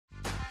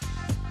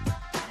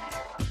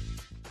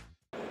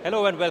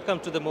Hello and welcome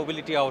to the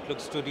Mobility Outlook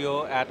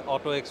studio at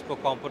Auto Expo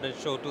Component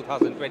Show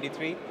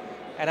 2023.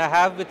 And I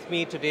have with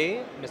me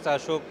today Mr.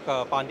 Ashok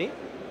Pandey.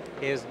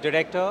 He is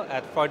Director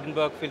at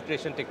Freudenberg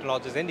Filtration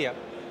Technologies India.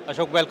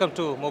 Ashok, welcome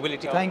to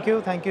Mobility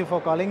Outlook. Thank you for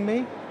calling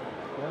me.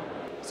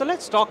 So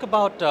let's talk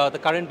about the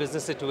current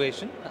business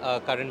situation,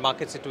 current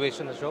market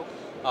situation,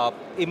 Ashok.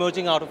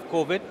 Emerging out of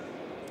COVID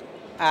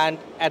and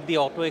at the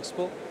Auto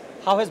Expo,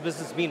 how has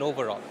business been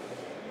overall?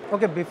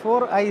 Okay,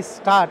 before I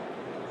start,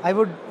 I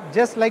would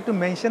just like to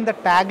mention the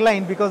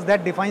tagline because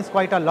that defines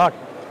quite a lot,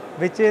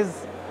 which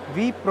is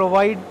we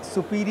provide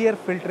superior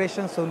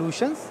filtration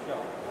solutions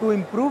to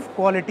improve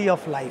quality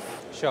of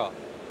life. Sure.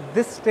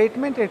 This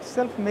statement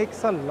itself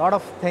makes a lot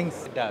of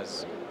things. It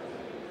does.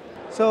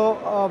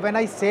 So when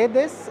I say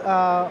this,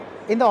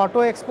 in the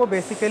Auto Expo,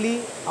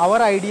 basically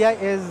our idea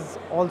is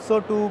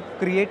also to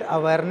create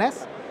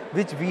awareness,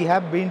 which we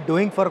have been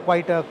doing for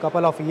quite a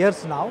couple of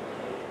years now,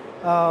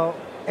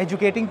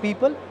 educating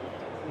people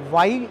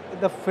why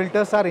the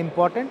filters are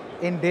important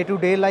in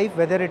day-to-day life,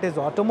 whether it is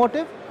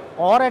automotive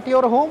or at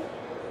your home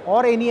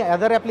or any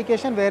other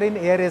application wherein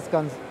air is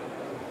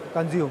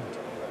consumed.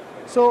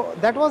 So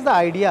that was the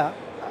idea,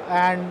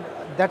 and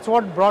that's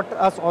what brought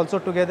us also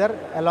together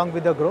along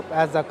with the group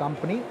as a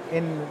company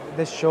in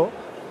this show.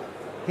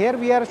 Here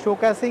we are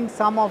showcasing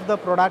some of the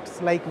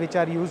products like which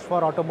are used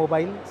for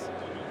automobiles,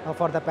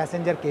 for the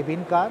passenger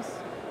cabin cars.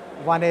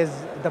 One is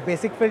the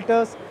basic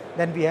filters,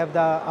 then we have the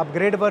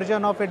upgrade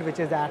version of it, which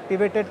is the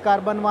activated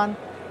carbon one.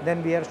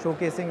 Then we are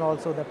showcasing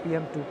also the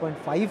PM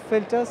 2.5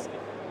 filters,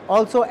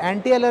 also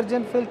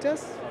anti-allergen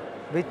filters,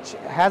 which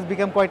has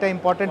become quite an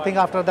important thing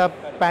after the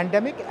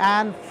pandemic,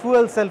 and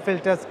fuel cell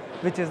filters,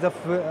 which is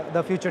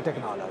the future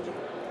technology.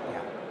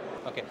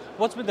 Yeah. Okay.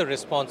 What's been the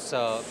response?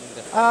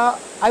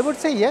 I would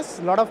say yes,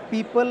 a lot of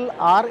people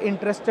are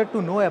interested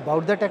to know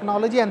about the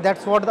technology, and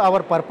that's what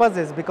our purpose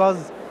is,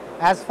 because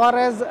as far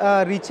as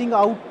reaching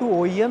out to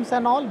OEMs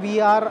and all, we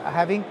are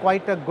having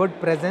quite a good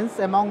presence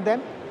among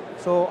them.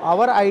 So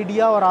our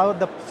idea or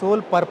the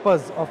sole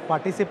purpose of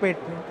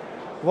participating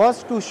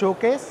was to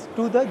showcase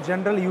to the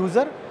general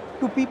user,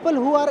 to people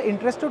who are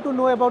interested to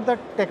know about the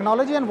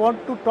technology and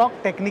want to talk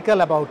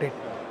technical about it.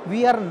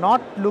 We are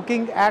not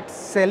looking at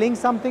selling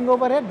something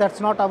over here. That's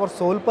not our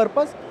sole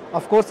purpose.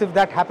 Of course, if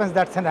that happens,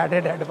 that's an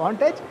added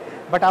advantage.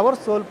 But our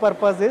sole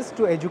purpose is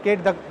to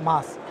educate the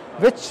mass,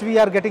 which we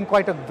are getting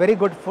quite a very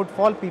good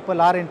footfall. People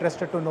are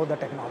interested to know the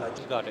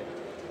technology. Got it.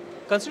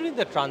 Considering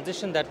the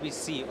transition that we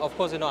see, of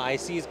course,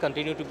 ICs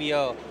continue to be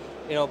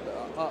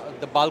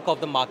the bulk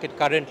of the market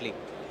currently.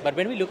 But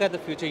when we look at the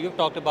future, you've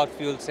talked about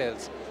fuel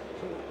cells.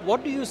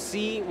 What do you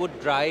see would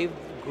drive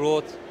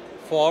growth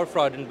for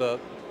Freudenberg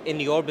in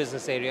your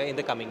business area in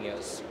the coming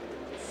years?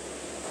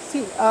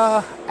 See,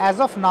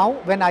 as of now,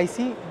 when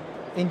IC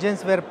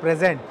engines were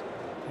present,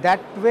 that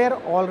were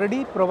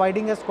already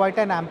providing us quite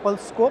an ample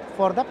scope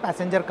for the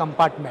passenger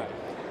compartment.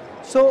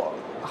 So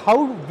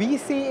how we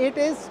see it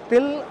is,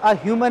 till a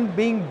human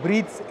being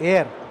breathes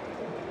air,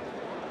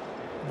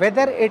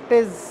 whether it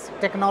is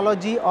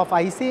technology of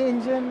IC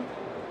engine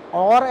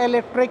or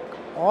electric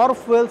or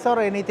fuels or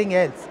anything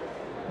else,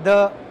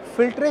 the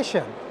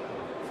filtration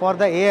for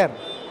the air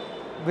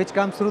which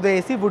comes through the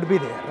AC would be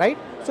there, right?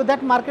 So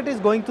that market is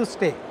going to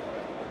stay.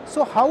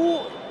 So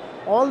how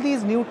all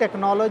these new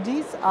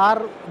technologies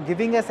are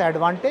giving us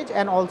advantage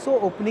and also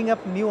opening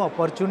up new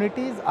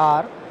opportunities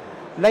are,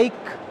 like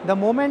the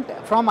moment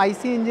from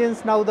IC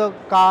engines, now the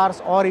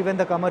cars or even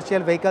the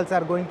commercial vehicles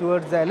are going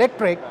towards the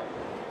electric,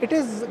 it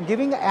is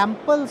giving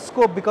ample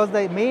scope because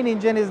the main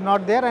engine is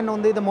not there and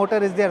only the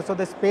motor is there, so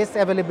the space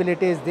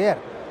availability is there.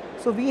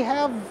 So we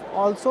have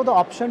also the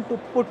option to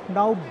put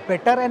now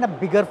better and a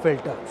bigger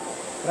filter,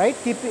 right?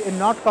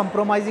 Not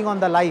compromising on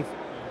the life,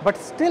 but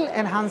still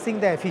enhancing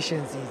the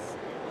efficiencies.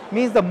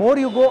 Means the more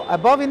you go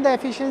above in the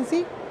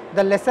efficiency,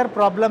 the lesser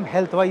problem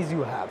health-wise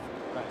you have.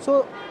 Right.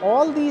 So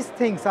all these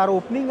things are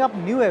opening up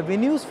new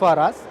avenues for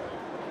us,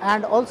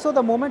 and also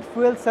the moment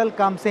fuel cell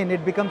comes in,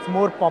 it becomes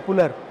more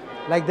popular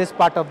like this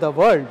part of the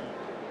world.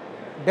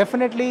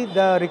 Definitely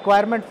the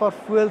requirement for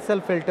fuel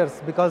cell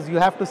filters, because you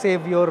have to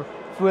save your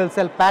fuel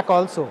cell pack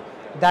also,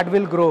 that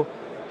will grow.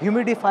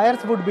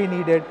 Humidifiers would be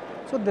needed.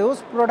 So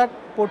those product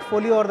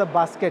portfolio or the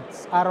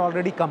baskets are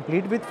already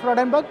complete with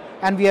Freudenberg,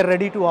 and we are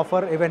ready to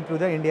offer even to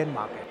the Indian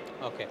market.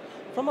 Okay.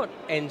 From an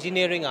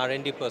engineering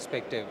R&D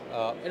perspective,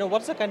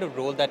 what's the kind of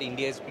role that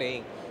India is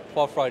playing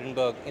for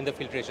Freudenberg in the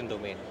filtration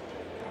domain?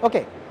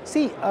 Okay.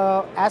 See,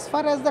 as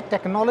far as the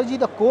technology,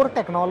 the core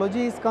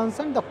technology is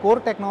concerned, the core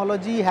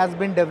technology has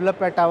been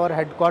developed at our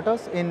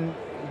headquarters in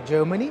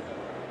Germany,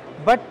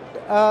 but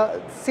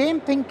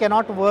same thing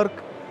cannot work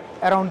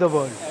around the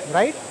world,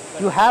 right?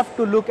 You have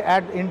to look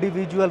at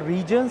individual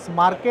regions,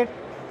 market,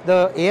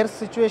 the air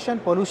situation,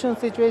 pollution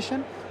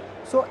situation.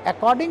 So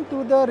according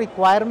to the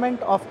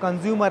requirement of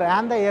consumer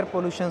and the air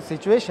pollution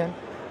situation,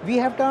 we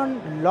have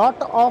done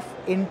lot of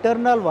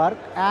internal work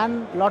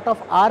and lot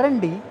of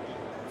R&D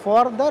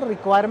for the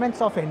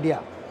requirements of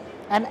India,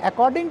 and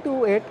according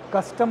to it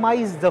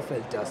customize the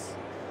filters.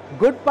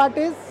 Good part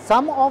is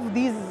some of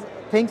these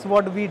things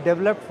what we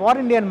developed for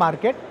Indian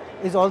market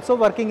is also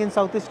working in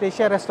Southeast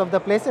Asia, rest of the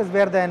places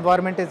where the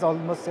environment is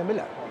almost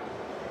similar.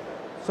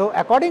 So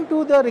according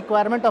to the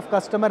requirement of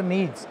customer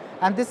needs,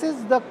 and this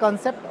is the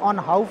concept on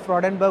how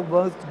Freudenberg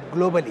works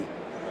globally,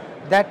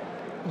 that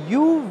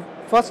you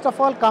first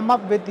of all come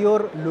up with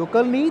your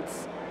local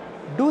needs,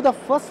 do the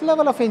first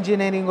level of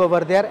engineering over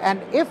there, and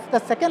if the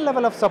second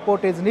level of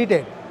support is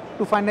needed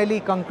to finally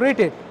concrete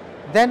it,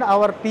 then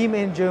our team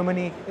in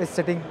Germany is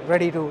sitting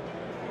ready to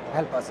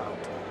help us out.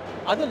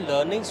 Are there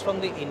learnings from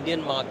the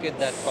Indian market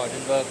that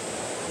Freudenberg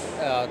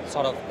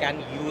sort of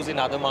can use in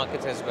other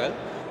markets as well?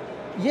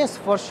 Yes,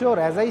 for sure.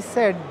 As I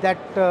said that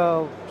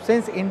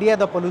since India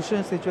the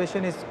pollution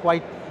situation is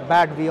quite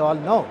bad, we all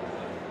know,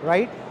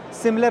 right?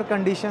 Similar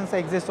conditions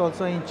exist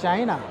also in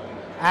China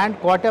and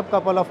quite a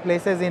couple of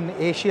places in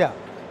Asia.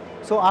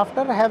 So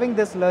after having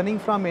this learning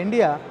from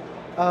India,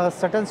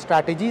 certain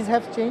strategies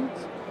have changed,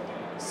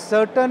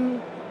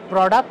 certain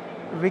product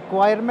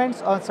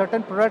requirements or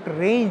certain product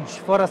range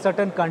for a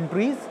certain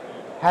countries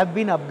have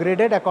been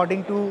upgraded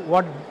according to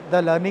what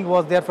the learning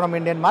was there from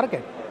Indian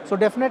market. So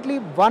definitely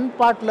one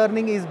part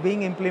learning is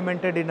being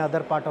implemented in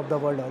other part of the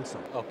world also.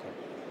 Okay.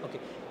 Okay.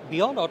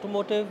 Beyond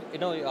automotive,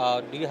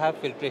 do you have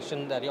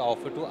filtration that you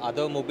offer to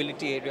other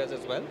mobility areas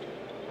as well?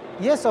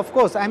 Yes, of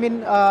course. I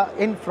mean,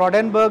 in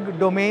Freudenberg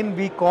domain,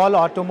 we call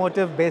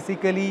automotive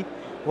basically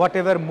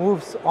whatever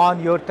moves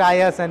on your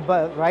tires and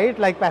right,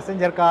 like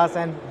passenger cars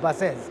and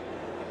buses.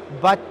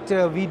 But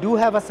we do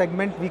have a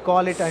segment, we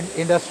call it an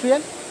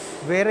industrial,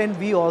 wherein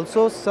we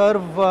also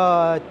serve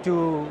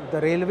to the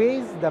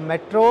railways, the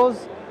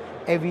metros,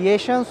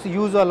 aviations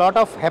use a lot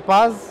of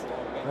HEPAs,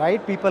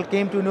 right? People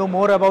came to know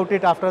more about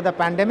it after the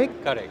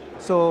pandemic. Correct.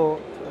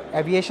 So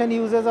aviation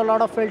uses a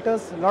lot of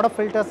filters. A lot of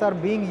filters are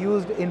being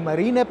used in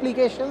marine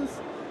applications.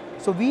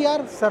 So we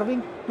are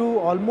serving to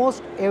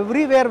almost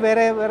everywhere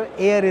wherever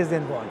air is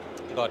involved.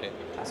 Got it.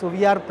 So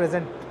we are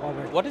present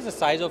already. What is the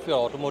size of your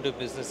automotive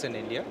business in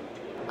India?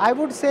 I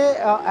would say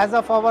as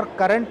of our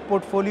current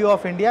portfolio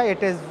of India,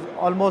 it is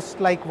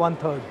almost like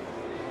 1/3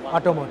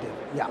 automotive.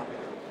 Yeah.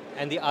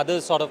 And the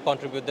others sort of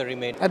contribute the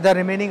remaining? The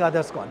remaining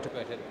others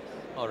contribute.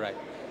 All right.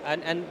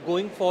 And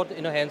going forth,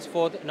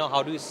 henceforth,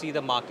 how do you see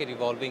the market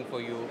evolving for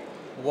you?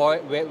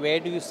 Where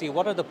do you see,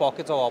 what are the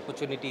pockets of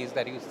opportunities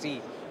that you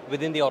see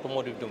within the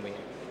automotive domain?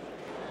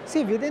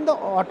 See, within the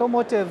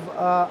automotive,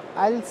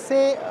 I'll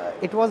say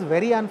it was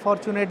very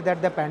unfortunate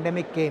that the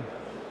pandemic came.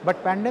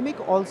 But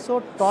pandemic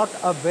also taught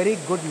a very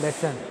good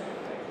lesson.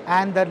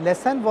 And the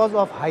lesson was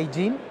of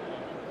hygiene.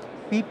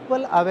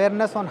 People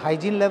awareness on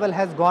hygiene level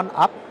has gone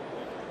up.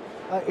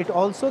 It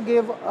also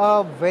gave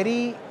a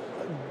very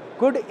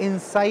good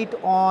insight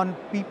on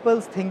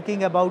people's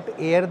thinking about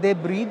air they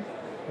breathe,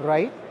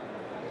 right?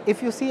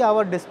 If you see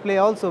our display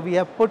also, we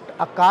have put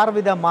a car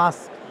with a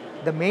mask.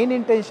 The main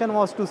intention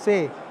was to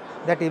say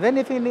that even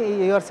if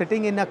you are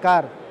sitting in a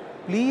car,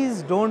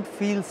 please don't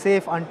feel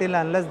safe until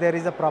unless there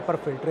is a proper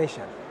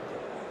filtration.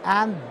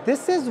 And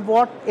this is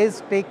what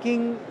is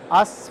taking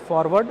us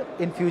forward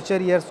in future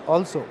years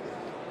also.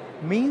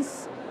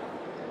 Means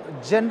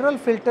general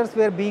filters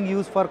were being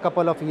used for a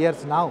couple of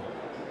years now.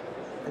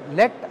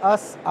 Let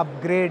us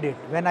upgrade it.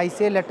 When I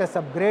say let us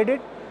upgrade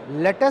it,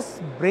 let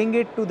us bring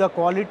it to the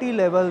quality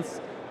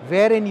levels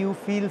wherein you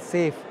feel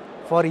safe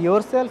for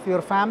yourself,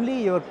 your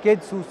family, your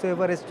kids,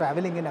 whosoever is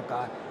traveling in a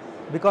car.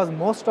 Because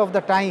most of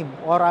the time,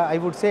 or I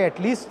would say at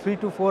least 3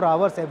 to 4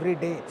 hours every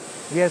day,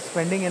 we are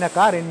spending in a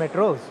car in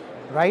metros,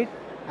 right?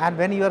 And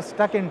when you are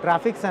stuck in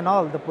traffics and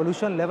all, the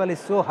pollution level is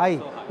so high,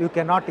 you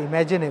cannot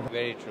imagine it.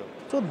 Very true.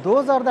 So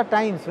those are the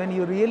times when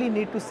you really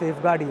need to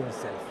safeguard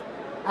yourself.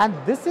 And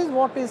this is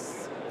what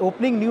is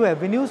opening new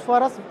avenues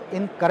for us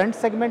in current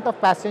segment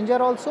of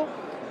passenger also.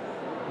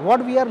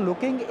 What we are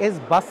looking is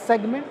bus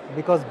segment,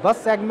 because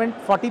bus segment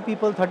 40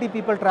 people, 30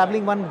 people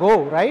traveling one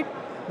go, right?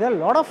 There are a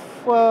lot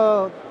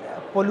of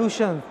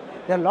pollution,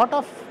 there are a lot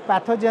of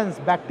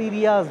pathogens,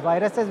 bacteria,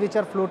 viruses which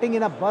are floating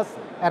in a bus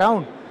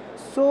around.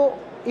 So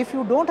if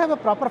you don't have a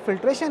proper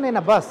filtration in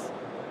a bus,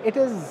 it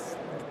is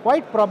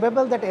quite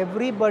probable that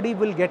everybody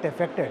will get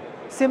affected.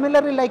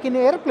 Similarly, like in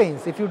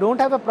airplanes, if you don't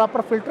have a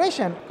proper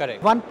filtration,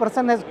 correct, one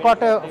person has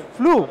caught a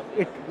flu,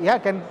 it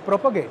can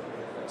propagate.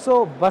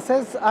 So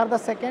buses are the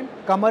second,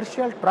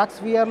 commercial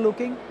trucks we are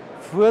looking,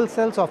 fuel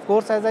cells of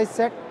course as I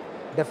said,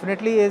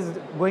 definitely is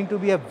going to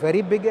be a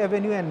very big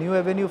avenue and new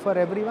avenue for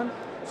everyone.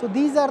 So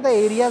these are the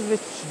areas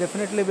which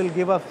definitely will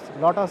give us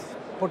a lot of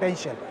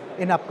potential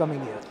in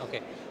upcoming years.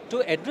 Okay. To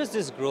address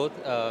this growth,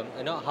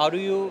 how do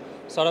you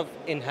sort of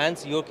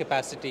enhance your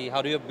capacity?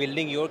 How do you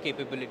building your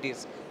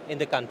capabilities in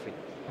the country?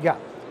 Yeah.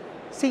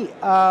 See,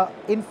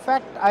 in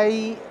fact,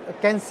 I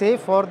can say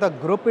for the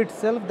group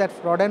itself that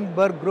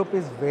Freudenberg group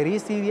is very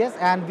serious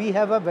and we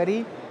have a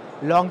very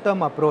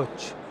long-term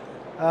approach.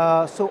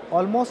 So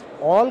almost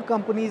all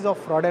companies of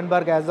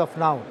Freudenberg as of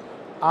now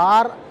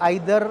are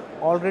either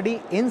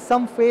already in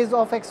some phase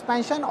of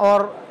expansion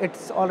or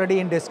it's already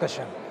in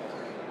discussion.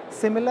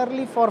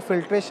 Similarly for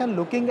filtration,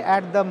 looking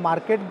at the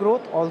market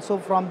growth also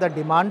from the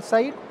demand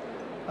side,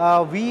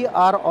 we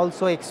are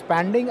also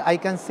expanding. I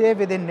can say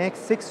within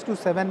next 6 to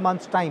 7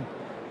 months time,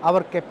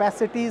 our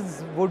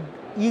capacities would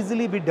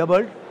easily be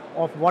doubled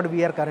of what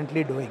we are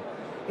currently doing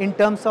in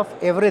terms of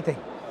everything.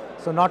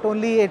 So not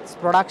only its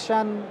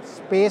production,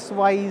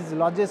 space-wise,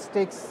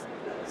 logistics,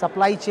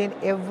 supply chain,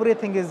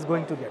 everything is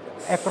going to get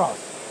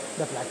across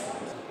the platforms.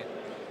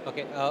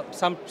 Okay.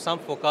 Some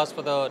forecast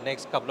for the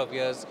next couple of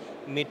years,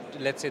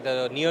 let's say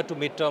the near to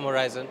mid-term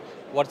horizon.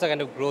 What's the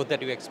kind of growth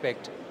that you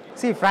expect?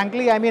 See,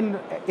 frankly, I mean,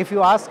 if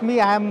you ask me,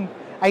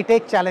 I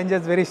take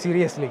challenges very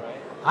seriously.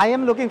 I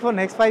am looking for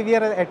next 5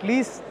 years at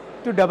least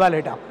to double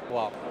it up.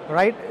 Wow.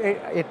 Right?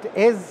 It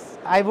is,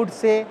 I would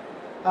say,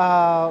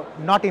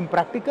 not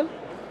impractical.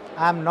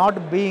 I am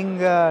not being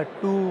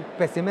too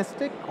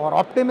pessimistic or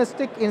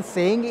optimistic in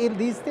saying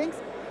these things,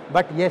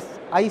 but yes,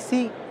 I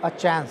see a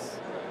chance.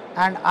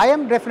 And I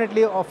am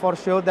definitely for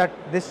sure that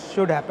this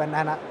should happen,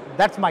 and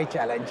that's my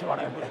challenge. What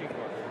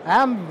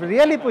I am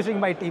really pushing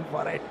my team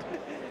for it.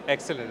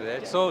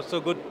 Excellent. So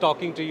good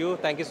talking to you.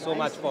 Thank you so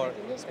much for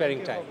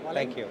sparing time.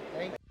 Thank you.